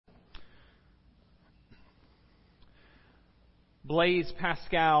Blaise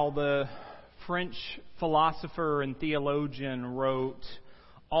Pascal, the French philosopher and theologian, wrote,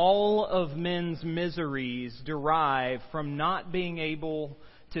 "All of men's miseries derive from not being able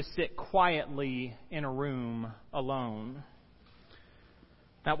to sit quietly in a room alone."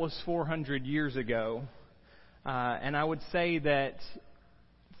 That was 400 years ago. And I would say that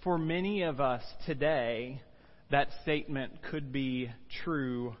for many of us today, that statement could be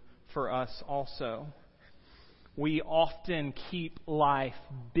true for us also. We often keep life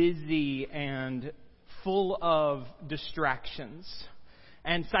busy and full of distractions.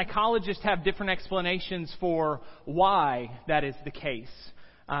 And psychologists have different explanations for why that is the case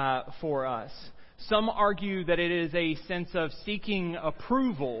for us. Some argue that it is a sense of seeking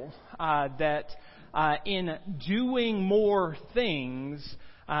approval, that in doing more things,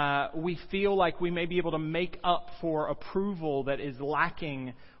 we feel like we may be able to make up for approval that is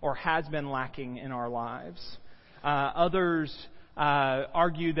lacking or has been lacking in our lives. Others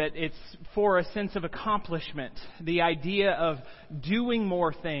argue that it's for a sense of accomplishment. The idea of doing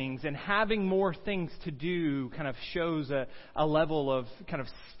more things and having more things to do kind of shows a level of kind of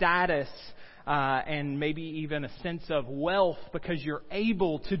status and maybe even a sense of wealth because you're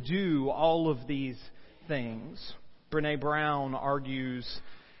able to do all of these things. Brene Brown argues,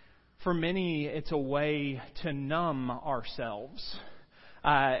 for many, it's a way to numb ourselves.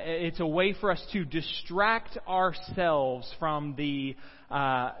 It's a way for us to distract ourselves from the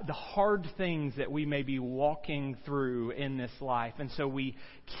hard things that we may be walking through in this life. And so we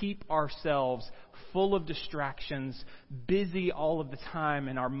keep ourselves full of distractions, busy all of the time,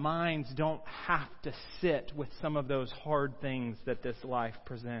 and our minds don't have to sit with some of those hard things that this life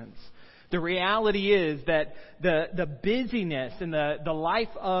presents. The reality is that the busyness and the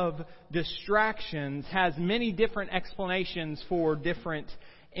life of distractions has many different explanations for different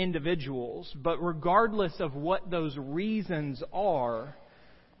individuals. But regardless of what those reasons are,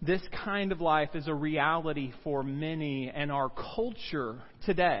 this kind of life is a reality for many, and our culture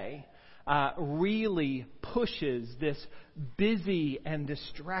today really pushes this busy and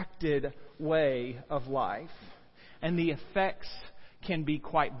distracted way of life. And the effects can be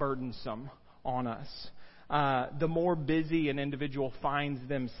quite burdensome on us. The more busy an individual finds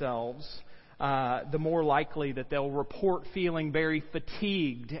themselves, the more likely that they'll report feeling very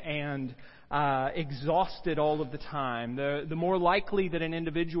fatigued and exhausted all of the time. The more likely that an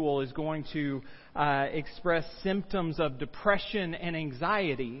individual is going to express symptoms of depression and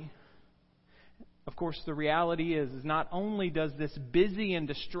anxiety. Of course, the reality is not only does this busy and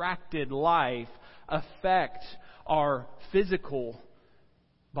distracted life affect our physical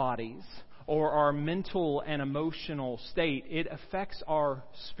bodies or our mental and emotional state, it affects our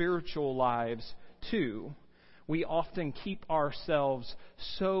spiritual lives too. We often keep ourselves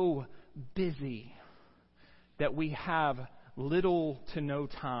so busy that we have little to no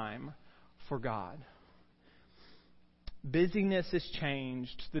time for God. Busyness has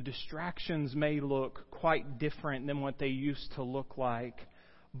changed. The distractions may look quite different than what they used to look like,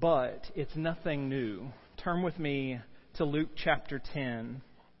 but it's nothing new. Turn with me to Luke chapter 10.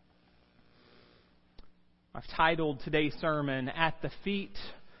 I've titled today's sermon, "At the Feet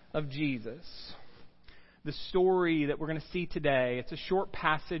of Jesus." The story that we're going to see today, it's a short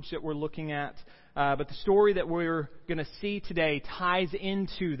passage that we're looking at, but the story that we're going to see today ties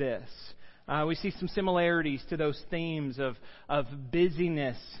into this. We see some similarities to those themes of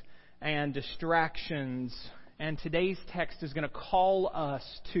busyness and distractions. And today's text is going to call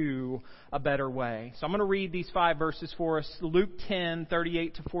us to a better way. So I'm going to read these 5 verses for us. Luke 10,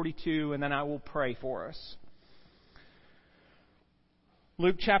 38 to 42, and then I will pray for us.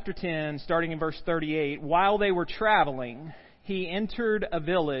 Luke chapter 10, starting in verse 38. While they were traveling, he entered a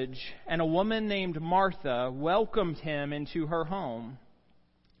village, and a woman named Martha welcomed him into her home.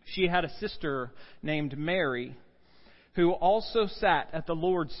 She had a sister named Mary, who also sat at the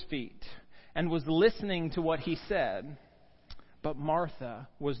Lord's feet and was listening to what he said. But Martha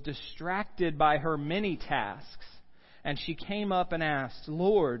was distracted by her many tasks, and she came up and asked,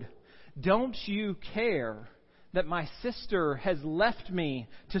 "Lord, don't you care that my sister has left me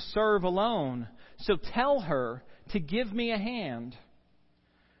to serve alone? So tell her to give me a hand."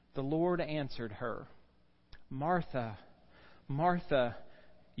 The Lord answered her, "Martha, Martha,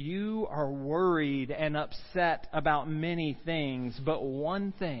 you are worried and upset about many things, but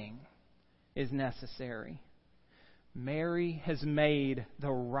one thing is necessary. Mary has made the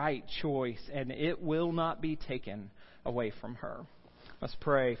right choice, and it will not be taken away from her." Let's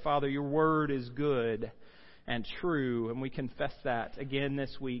pray. Father, your word is good and true, and we confess that again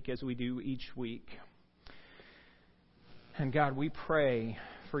this week as we do each week. And God, we pray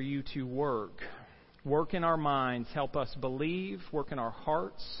for you to work. Work in our minds. Help us believe. Work in our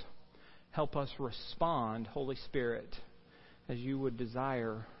hearts. Help us respond, Holy Spirit, as you would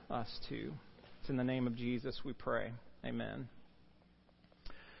desire us to. It's in the name of Jesus we pray. Amen.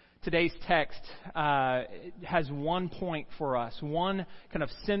 Today's text has one point for us, one kind of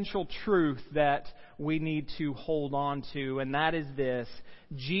central truth that we need to hold on to, and that is this: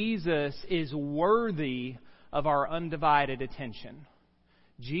 Jesus is worthy of our undivided attention.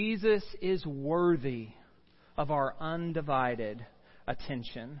 Jesus is worthy of our undivided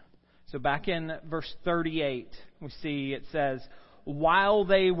attention. So back in verse 38, we see it says, "While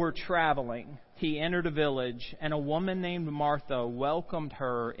they were traveling, he entered a village, and a woman named Martha welcomed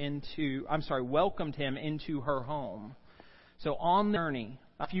him into her home." So on the journey,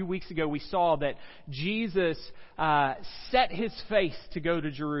 a few weeks ago, we saw that Jesus set his face to go to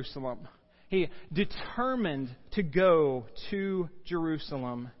Jerusalem. He determined to go to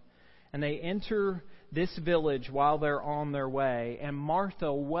Jerusalem, and they enter this village while they're on their way, and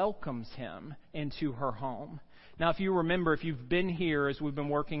Martha welcomes him into her home. Now, if you remember, if you've been here as we've been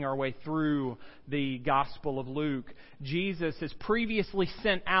working our way through the Gospel of Luke, Jesus has previously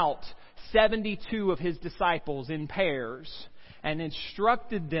sent out 72 of his disciples in pairs and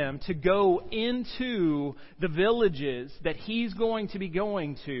instructed them to go into the villages that he's going to be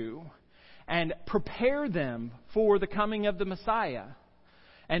going to and prepare them for the coming of the Messiah.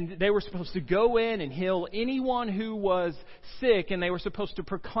 And they were supposed to go in and heal anyone who was sick, and they were supposed to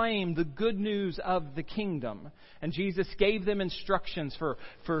proclaim the good news of the kingdom. And Jesus gave them instructions for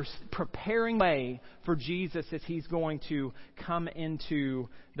preparing the way for Jesus as he's going to come into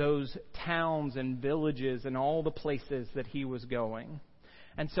those towns and villages and all the places that he was going.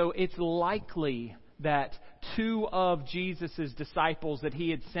 And so it's likely that two of Jesus' disciples that he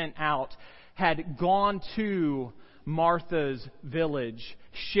had sent out had gone to Martha's village,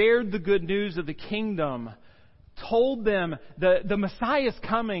 shared the good news of the kingdom, told them the Messiah is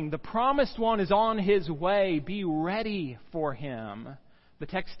coming, the promised one is on his way, be ready for him. The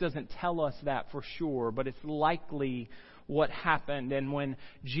text doesn't tell us that for sure, but it's likely what happened. And when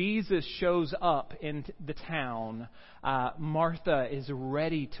Jesus shows up in the town, Martha is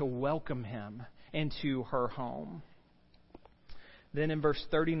ready to welcome him into her home. Then in verse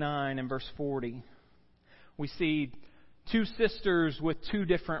 39 and verse 40, we see two sisters with two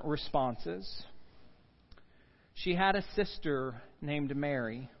different responses. She had a sister named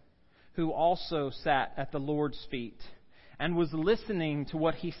Mary, who also sat at the Lord's feet and was listening to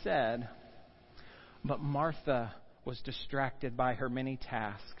what he said. But Martha was distracted by her many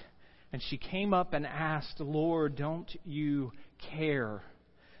tasks, and she came up and asked, "Lord, don't you care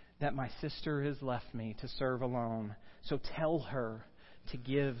that my sister has left me to serve alone? So tell her to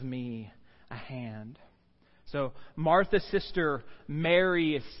give me a hand." So Martha's sister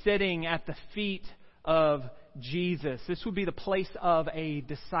Mary is sitting at the feet of Jesus. This would be the place of a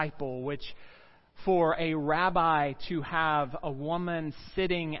disciple, which for a rabbi to have a woman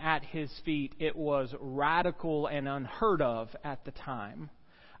sitting at his feet, it was radical and unheard of at the time.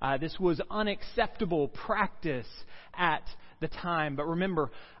 This was unacceptable practice at the time. But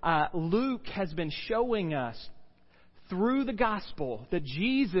remember, Luke has been showing us through the gospel that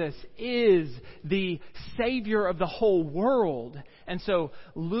Jesus is the Savior of the whole world. And so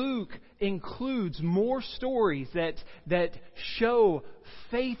Luke includes more stories that show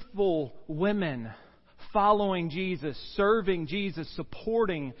faithful women following Jesus, serving Jesus,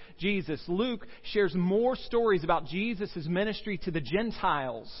 supporting Jesus. Luke shares more stories about Jesus' ministry to the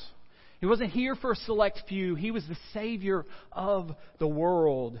Gentiles. He wasn't here for a select few. He was the Savior of the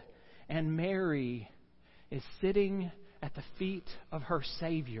world. And Mary is sitting at the feet of her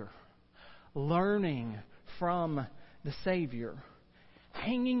Savior, learning from the Savior,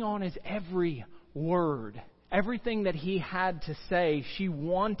 hanging on his every word. Everything that he had to say, she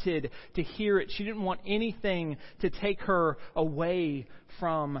wanted to hear it. She didn't want anything to take her away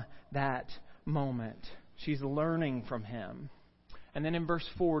from that moment. She's learning from him. And then in verse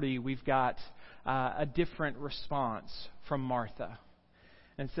 40, we've got a different response from Martha.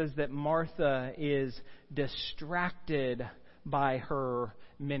 And it says that Martha is distracted by her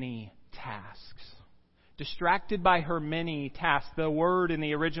many tasks. Distracted by her many tasks. The word in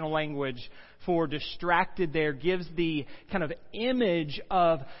the original language for distracted there gives the kind of image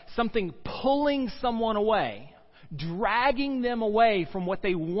of something pulling someone away, dragging them away from what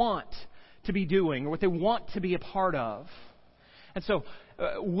they want to be doing or what they want to be a part of. And so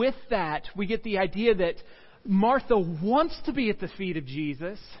with that, we get the idea that Martha wants to be at the feet of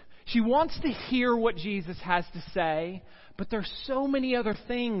Jesus. She wants to hear what Jesus has to say, but there's so many other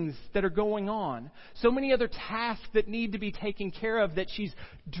things that are going on, so many other tasks that need to be taken care of, that she's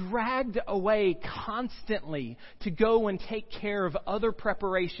dragged away constantly to go and take care of other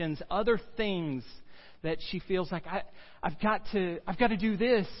preparations, other things that she feels like, I've got to do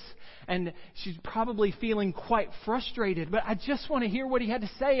this. And she's probably feeling quite frustrated, but I just want to hear what he had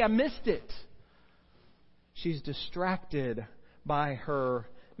to say. I missed it. She's distracted by her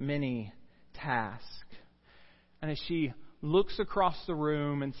many tasks. And as she looks across the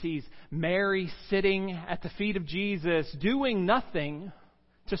room and sees Mary sitting at the feet of Jesus, doing nothing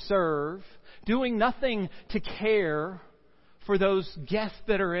to serve, doing nothing to care for those guests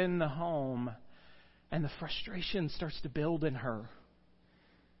that are in the home, and the frustration starts to build in her.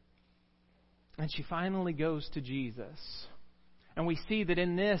 And she finally goes to Jesus. And we see that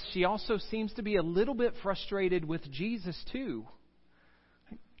in this, she also seems to be a little bit frustrated with Jesus too.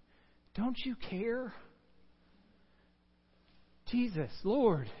 Don't you care? Jesus,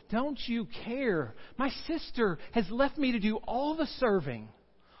 Lord, don't you care? My sister has left me to do all the serving,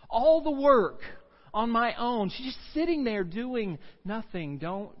 all the work on my own. She's just sitting there doing nothing.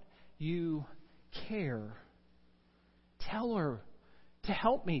 Don't you care? Tell her to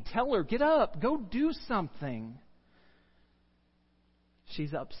help me. Tell her, get up, go do something.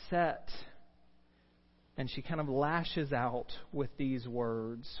 She's upset, and she kind of lashes out with these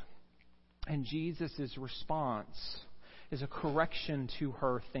words. And Jesus' response is a correction to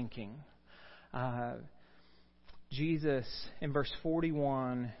her thinking. Jesus, in verse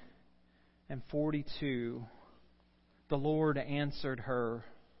 41 and 42, the Lord answered her,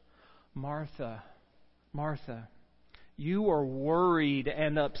 Martha, Martha, you are worried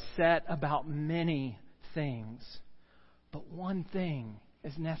and upset about many things, but one thing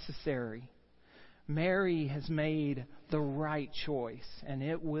is necessary. Mary has made the right choice, and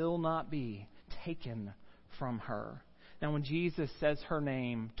it will not be taken from her. Now, when Jesus says her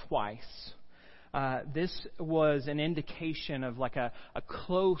name twice, this was an indication of like a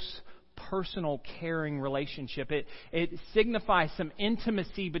close, personal, caring relationship. It signifies some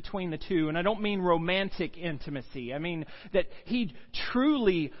intimacy between the two. And I don't mean romantic intimacy. I mean that he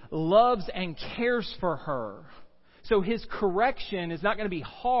truly loves and cares for her. So his correction is not going to be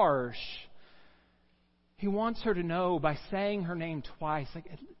harsh. He wants her to know by saying her name twice, like,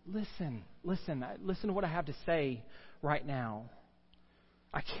 listen to what I have to say right now.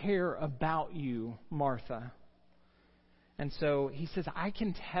 I care about you, Martha. And so he says, I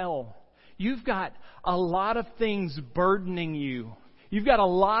can tell. You've got a lot of things burdening you. You've got a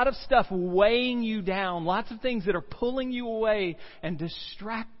lot of stuff weighing you down. Lots of things that are pulling you away and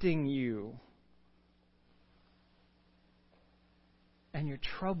distracting you. And you're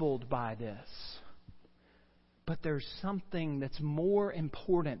troubled by this. But there's something that's more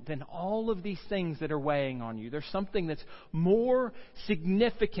important than all of these things that are weighing on you. There's something that's more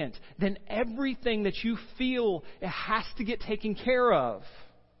significant than everything that you feel it has to get taken care of.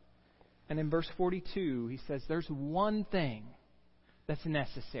 And in verse 42, he says, there's one thing that's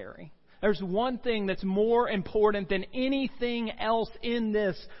necessary. There's one thing that's more important than anything else in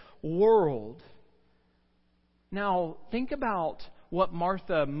this world. Now, think about what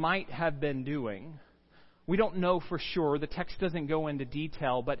Martha might have been doing. We don't know for sure. The text doesn't go into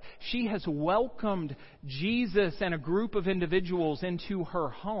detail, but she has welcomed Jesus and a group of individuals into her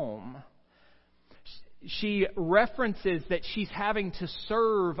home. She references that she's having to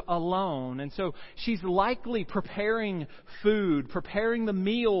serve alone. And so she's likely preparing food, preparing the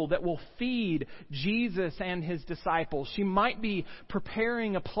meal that will feed Jesus and his disciples. She might be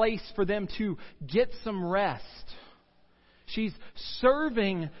preparing a place for them to get some rest. She's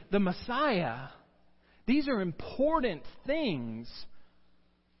serving the Messiah. These are important things,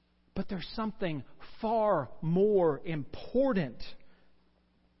 but there's something far more important.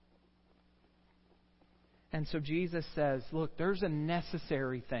 And so Jesus says, look, there's a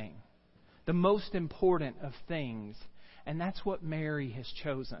necessary thing, the most important of things, and that's what Mary has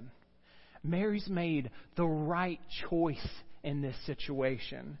chosen. Mary's made the right choice in this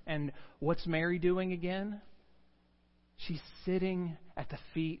situation. And what's Mary doing again? She's sitting at the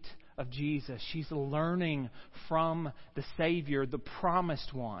feet of Jesus. She's learning from the Savior, the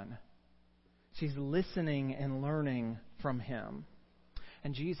promised one. She's listening and learning from him.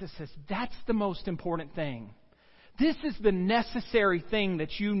 And Jesus says, that's the most important thing. This is the necessary thing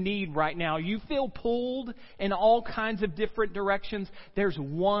that you need right now. You feel pulled in all kinds of different directions. There's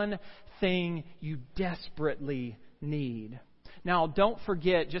one thing you desperately need. Now, don't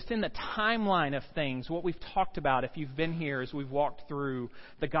forget, just in the timeline of things, what we've talked about, if you've been here as we've walked through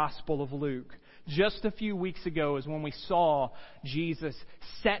the Gospel of Luke. Just a few weeks ago is when we saw Jesus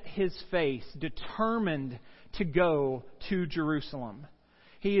set his face, determined to go to Jerusalem.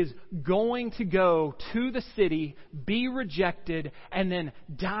 He is going to go to the city, be rejected, and then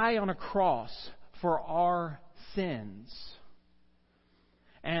die on a cross for our sins.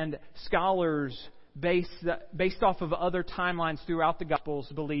 And scholars, based off of other timelines throughout the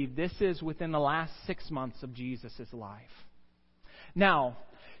Gospels, believe this is within the last 6 months of Jesus' life. Now,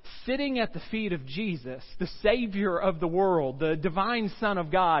 sitting at the feet of Jesus, the Savior of the world, the divine Son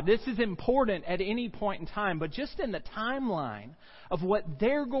of God, this is important at any point in time, but just in the timeline of what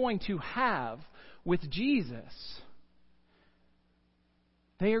they're going to have with Jesus,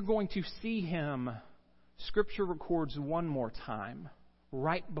 they are going to see him, Scripture records one more time,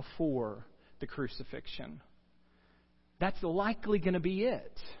 right before the crucifixion. That's likely going to be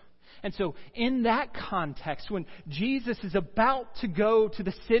it. And so in that context, when Jesus is about to go to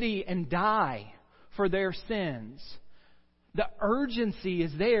the city and die for their sins, the urgency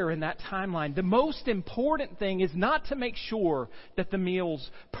is there in that timeline. The most important thing is not to make sure that the meal's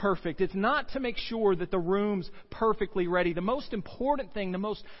perfect. It's not to make sure that the room's perfectly ready. The most important thing,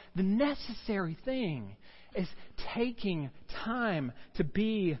 the necessary thing is taking time to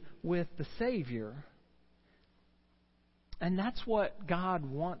be with the Savior. And that's what God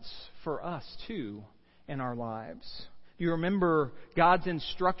wants for us too in our lives. You remember God's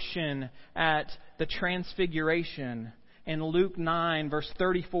instruction at the Transfiguration. In Luke 9, verse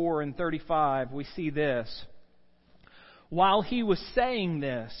 34 and 35, we see this. While he was saying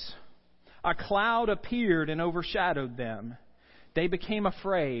this, a cloud appeared and overshadowed them. They became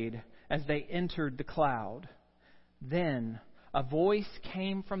afraid as they entered the cloud. Then a voice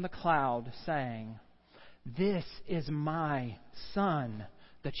came from the cloud saying, "This is my Son,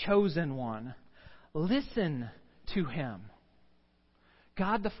 the chosen one. Listen to him."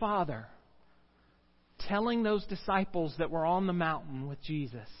 God the Father telling those disciples that were on the mountain with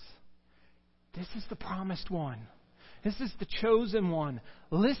Jesus, this is the promised one. This is the chosen one.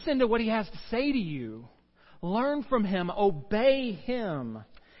 Listen to what he has to say to you. Learn from him. Obey him.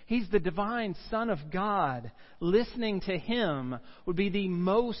 He's the divine Son of God. Listening to him would be the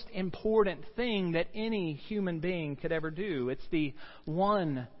most important thing that any human being could ever do. It's the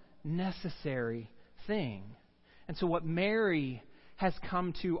one necessary thing. And so what Mary has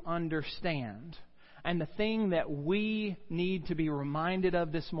come to understand, and the thing that we need to be reminded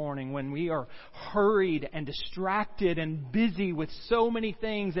of this morning when we are hurried and distracted and busy with so many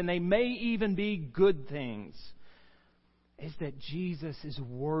things, and they may even be good things, is that Jesus is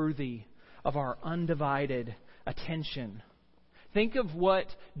worthy of our undivided attention. Think of what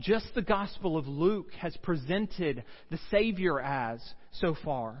just the Gospel of Luke has presented the Savior as so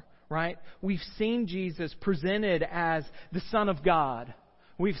far, right? We've seen Jesus presented as the Son of God.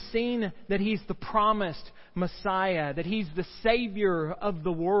 We've seen that He's the promised Messiah, that He's the Savior of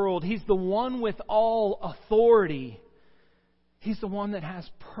the world. He's the one with all authority. He's the one that has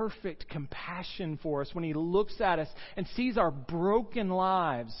perfect compassion for us when He looks at us and sees our broken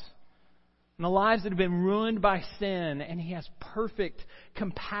lives and the lives that have been ruined by sin, and He has perfect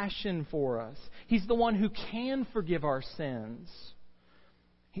compassion for us. He's the one who can forgive our sins.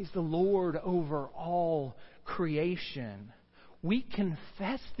 He's the Lord over all creation. We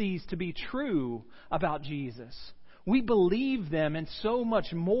confess these to be true about Jesus. We believe them and so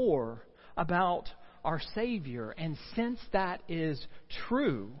much more about our Savior. And since that is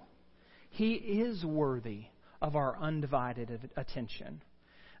true, He is worthy of our undivided attention.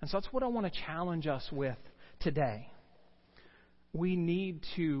 And so that's what I want to challenge us with today. We need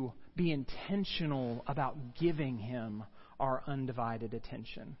to be intentional about giving Him our undivided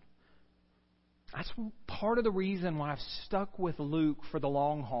attention. That's part of the reason why I've stuck with Luke for the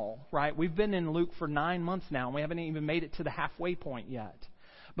long haul, right? We've been in Luke for 9 months now, and we haven't even made it to the halfway point yet.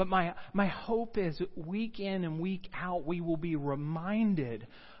 But my hope is week in and week out, we will be reminded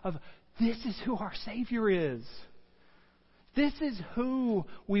of this is who our Savior is. This is who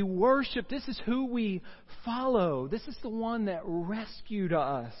we worship. This is who we follow. This is the one that rescued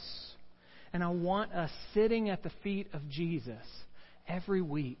us. And I want us sitting at the feet of Jesus every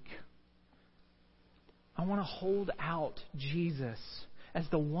week. I want to hold out Jesus as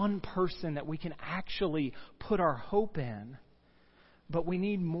the one person that we can actually put our hope in. But we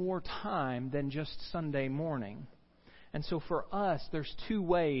need more time than just Sunday morning. And so for us, there's 2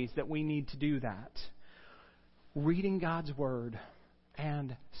 ways that we need to do that. Reading God's Word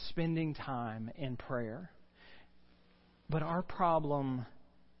and spending time in prayer. But our problem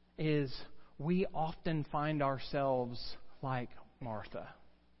is we often find ourselves like Martha.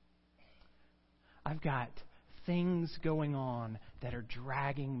 I've got things going on that are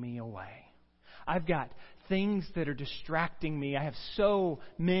dragging me away. I've got things that are distracting me. I have so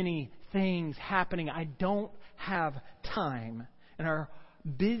many things happening. I don't have time. And our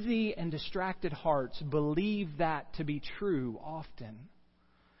busy and distracted hearts believe that to be true often.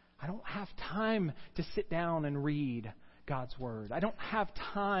 I don't have time to sit down and read God's Word. I don't have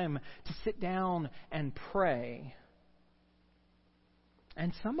time to sit down and pray.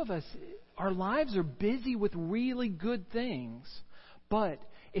 And some of us, our lives are busy with really good things. But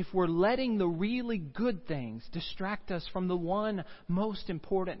if we're letting the really good things distract us from the one most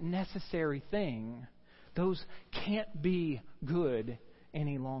important, necessary thing, those can't be good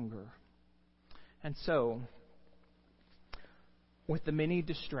any longer. And so, with the many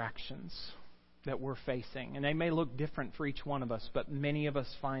distractions that we're facing, and they may look different for each one of us, but many of us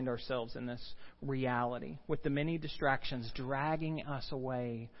find ourselves in this reality, with the many distractions dragging us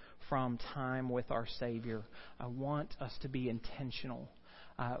away from time with our Savior. I want us to be intentional.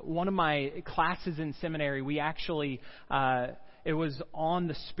 One of my classes in seminary, we actually, it was on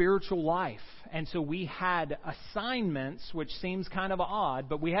the spiritual life. And so we had assignments, which seems kind of odd,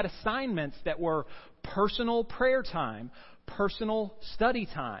 but we had assignments that were personal prayer time, personal study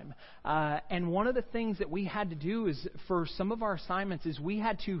time. And one of the things that we had to do is, for some of our assignments, is we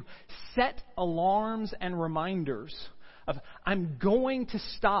had to set alarms and reminders of, I'm going to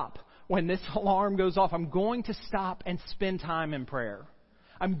stop when this alarm goes off. I'm going to stop and spend time in prayer.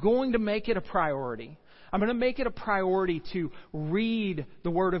 I'm going to make it a priority. I'm going to make it a priority to read the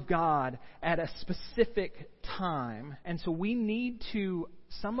Word of God at a specific time. And so we need to,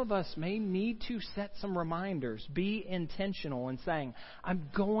 some of us may need to set some reminders, be intentional in saying, I'm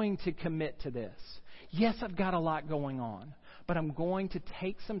going to commit to this. Yes, I've got a lot going on, but I'm going to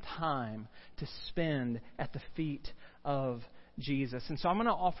take some time to spend at the feet of Jesus. And so I'm going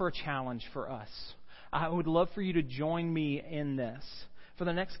to offer a challenge for us. I would love for you to join me in this. For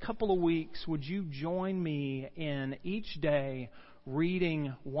the next couple of weeks, would you join me in each day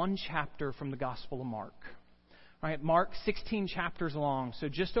reading one chapter from the Gospel of Mark? All right, Mark, 16 chapters long. So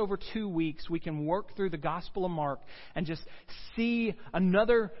just over 2 weeks, we can work through the Gospel of Mark and just see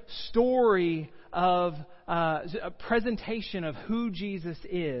another story of a presentation of who Jesus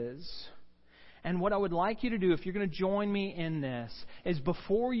is. And what I would like you to do, if you're going to join me in this, is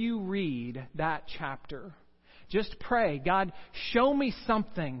before you read that chapter, just pray, God, show me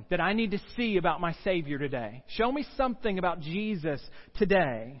something that I need to see about my Savior today. Show me something about Jesus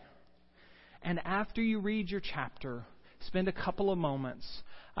today. And after you read your chapter, spend a couple of moments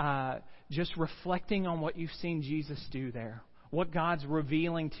just reflecting on what you've seen Jesus do there, what God's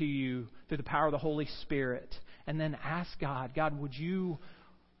revealing to you through the power of the Holy Spirit. And then ask God, God, would you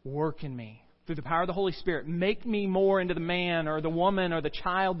work in me? Through the power of the Holy Spirit, make me more into the man or the woman or the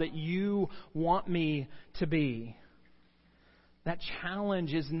child that you want me to be. That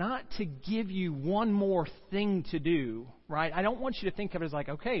challenge is not to give you one more thing to do, right? I don't want you to think of it as like,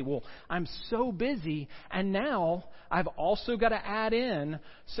 okay, well, I'm so busy, and now I've also got to add in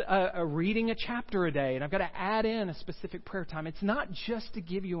reading a chapter a day, and I've got to add in a specific prayer time. It's not just to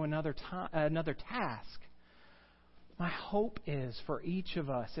give you another task. My hope is for each of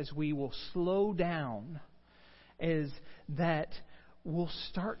us, as we will slow down, is that we'll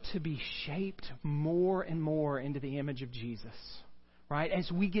start to be shaped more and more into the image of Jesus, right?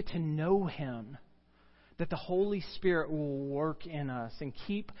 As we get to know Him, that the Holy Spirit will work in us and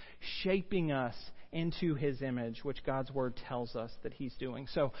keep shaping us into His image, which God's Word tells us that He's doing.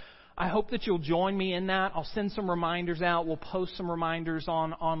 So I hope that you'll join me in that. I'll send some reminders out. We'll post some reminders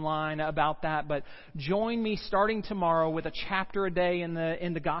online about that. But join me starting tomorrow with a chapter a day in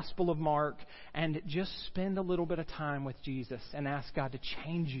the Gospel of Mark, and just spend a little bit of time with Jesus and ask God to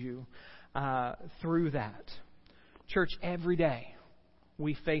change you through that. Church, every day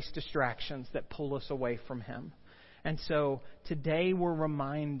we face distractions that pull us away from Him. And so today we're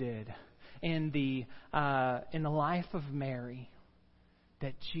reminded in the life of Mary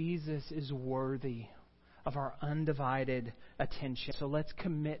that Jesus is worthy of our undivided attention. So let's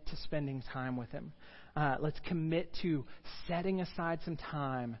commit to spending time with Him. Let's commit to setting aside some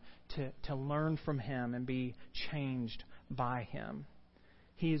time to learn from Him and be changed by Him.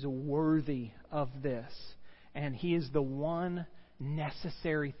 He is worthy of this. And He is the one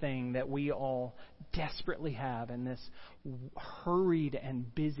necessary thing that we all desperately have in this hurried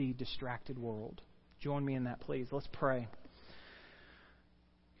and busy, distracted world. Join me in that, please. Let's pray.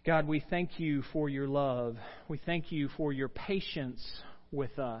 God, we thank You for Your love. We thank You for Your patience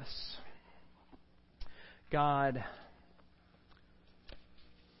with us. God,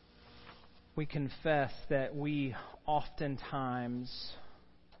 we confess that we oftentimes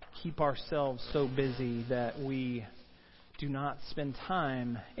keep ourselves so busy that we do not spend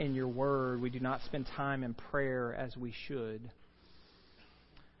time in your word. We do not spend time in prayer as we should.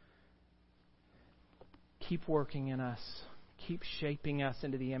 Keep working in us. Keep shaping us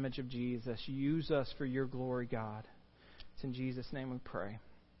into the image of Jesus. Use us for your glory, God. It's in Jesus' name we pray.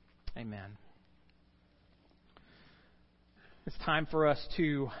 Amen. It's time for us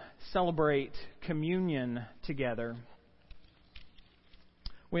to celebrate communion together.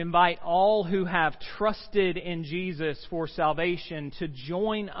 We invite all who have trusted in Jesus for salvation to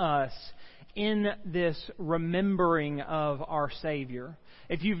join us in this remembering of our Savior.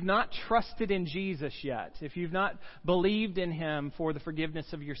 If you've not trusted in Jesus yet, if you've not believed in Him for the forgiveness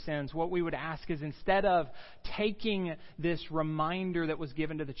of your sins, what we would ask is, instead of taking this reminder that was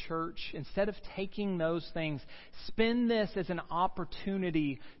given to the church, instead of taking those things, spend this as an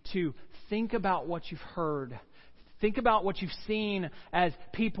opportunity to think about what you've heard. Think about what you've seen as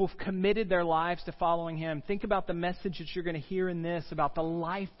people have committed their lives to following Him. Think about the message that you're going to hear in this about the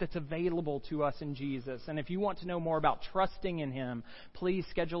life that's available to us in Jesus. And if you want to know more about trusting in Him, please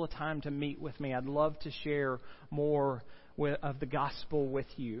schedule a time to meet with me. I'd love to share more of the gospel with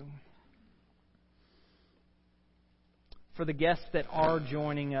you. For the guests that are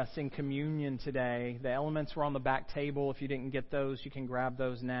joining us in communion today, the elements were on the back table. If you didn't get those, you can grab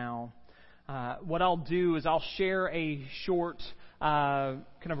those now. What I'll do is I'll share a short kind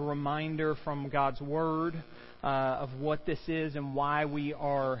of a reminder from God's Word of what this is and why we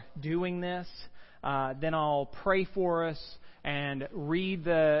are doing this. Then I'll pray for us and read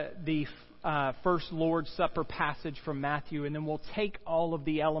the first Lord's Supper passage from Matthew, and then we'll take all of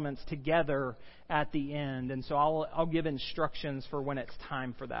the elements together at the end. And so I'll give instructions for when it's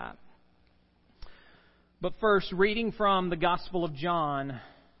time for that. But first, reading from the Gospel of John.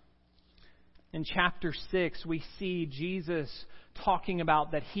 In chapter 6, we see Jesus talking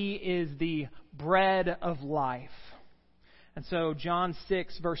about that He is the bread of life. And so John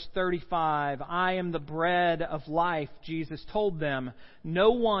 6, verse 35, I am the bread of life, Jesus told them.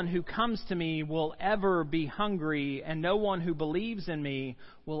 No one who comes to me will ever be hungry, and no one who believes in me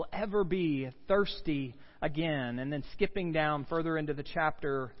will ever be thirsty again. And then skipping down further into the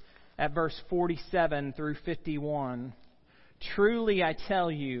chapter at verse 47 through 51. Truly I tell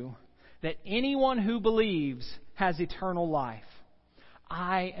you, that anyone who believes has eternal life.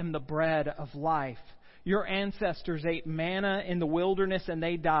 I am the bread of life. Your ancestors ate manna in the wilderness and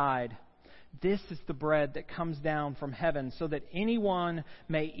they died. This is the bread that comes down from heaven, so that anyone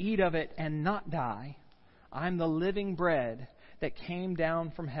may eat of it and not die. I'm the living bread that came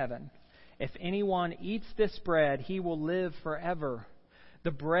down from heaven. If anyone eats this bread, he will live forever. The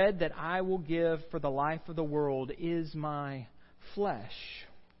bread that I will give for the life of the world is my flesh.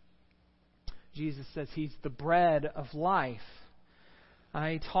 Jesus says He's the bread of life.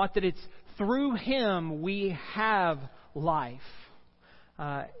 He taught that it's through Him we have life.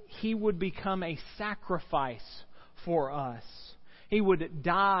 He would become a sacrifice for us. He would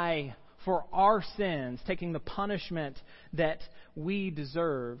die for our sins, taking the punishment that we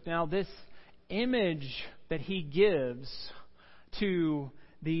deserve. Now, this image that He gives to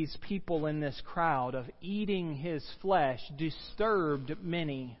these people in this crowd of eating His flesh disturbed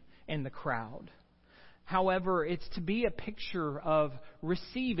many in the crowd. However, it's to be a picture of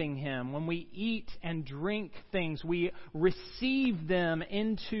receiving Him. When we eat and drink things, we receive them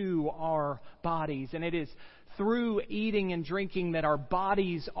into our bodies. And it is through eating and drinking that our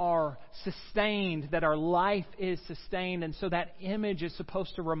bodies are sustained, that our life is sustained. And so that image is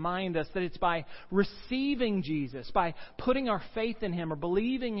supposed to remind us that it's by receiving Jesus, by putting our faith in Him or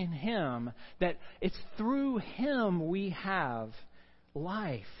believing in Him, that it's through Him we have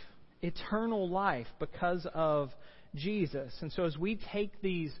life. Eternal life because of Jesus. And so as we take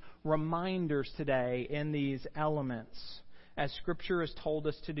these reminders today in these elements, as Scripture has told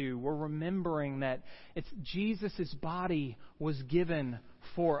us to do, we're remembering that it's Jesus' body was given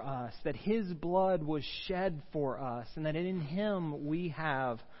for us, that His blood was shed for us, and that in Him we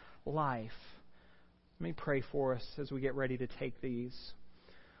have life. Let me pray for us as we get ready to take these.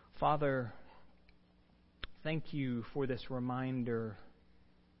 Father, thank You for this reminder.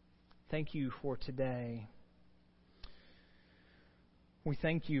 Thank You for today. We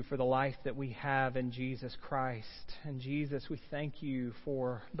thank You for the life that we have in Jesus Christ. And Jesus, we thank You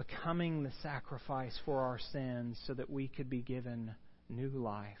for becoming the sacrifice for our sins so that we could be given new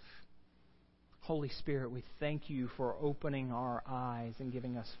life. Holy Spirit, we thank You for opening our eyes and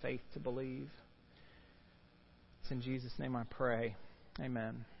giving us faith to believe. It's in Jesus' name I pray.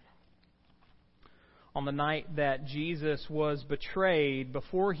 Amen. on the night that Jesus was betrayed,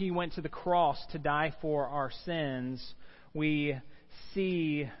 before he went to the cross to die for our sins, we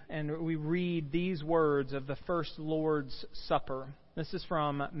see and we read these words of the first Lord's Supper. This is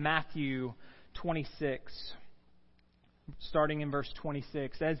from Matthew 26, starting in verse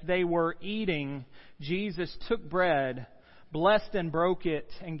 26. As they were eating, Jesus took bread, blessed and broke it,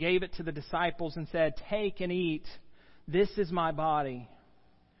 and gave it to the disciples and said, "Take and eat. This is my body."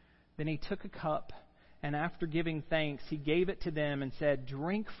 Then he took a cup, and after giving thanks, he gave it to them and said,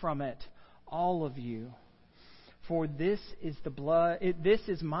 "Drink from it, all of you. For this is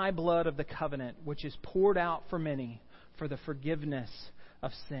my blood of the covenant, which is poured out for many for the forgiveness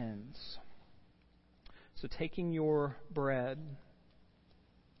of sins." So taking your bread,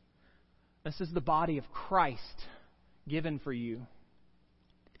 this is the body of Christ given for you.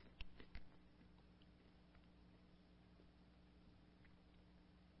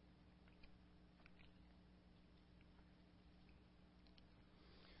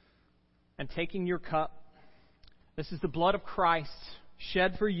 And taking your cup, this is the blood of Christ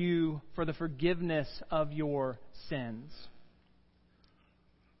shed for you for the forgiveness of your sins.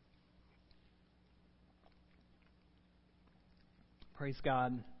 Praise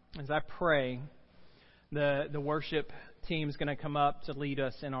God. As I pray, the worship team is going to come up to lead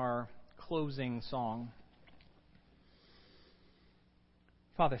us in our closing song.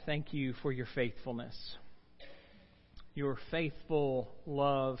 Father, thank you for your faithfulness. Your faithful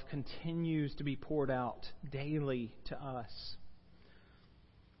love continues to be poured out daily to us.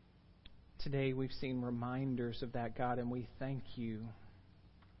 Today we've seen reminders of that, God, and we thank you.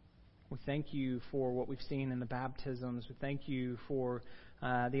 We thank you for what we've seen in the baptisms. We thank you for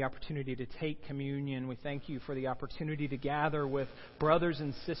the opportunity to take communion. We thank you for the opportunity to gather with brothers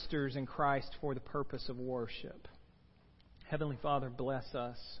and sisters in Christ for the purpose of worship. Heavenly Father, bless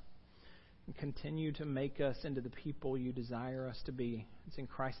us and continue to make us into the people you desire us to be. It's in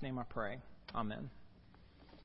Christ's name I pray. Amen.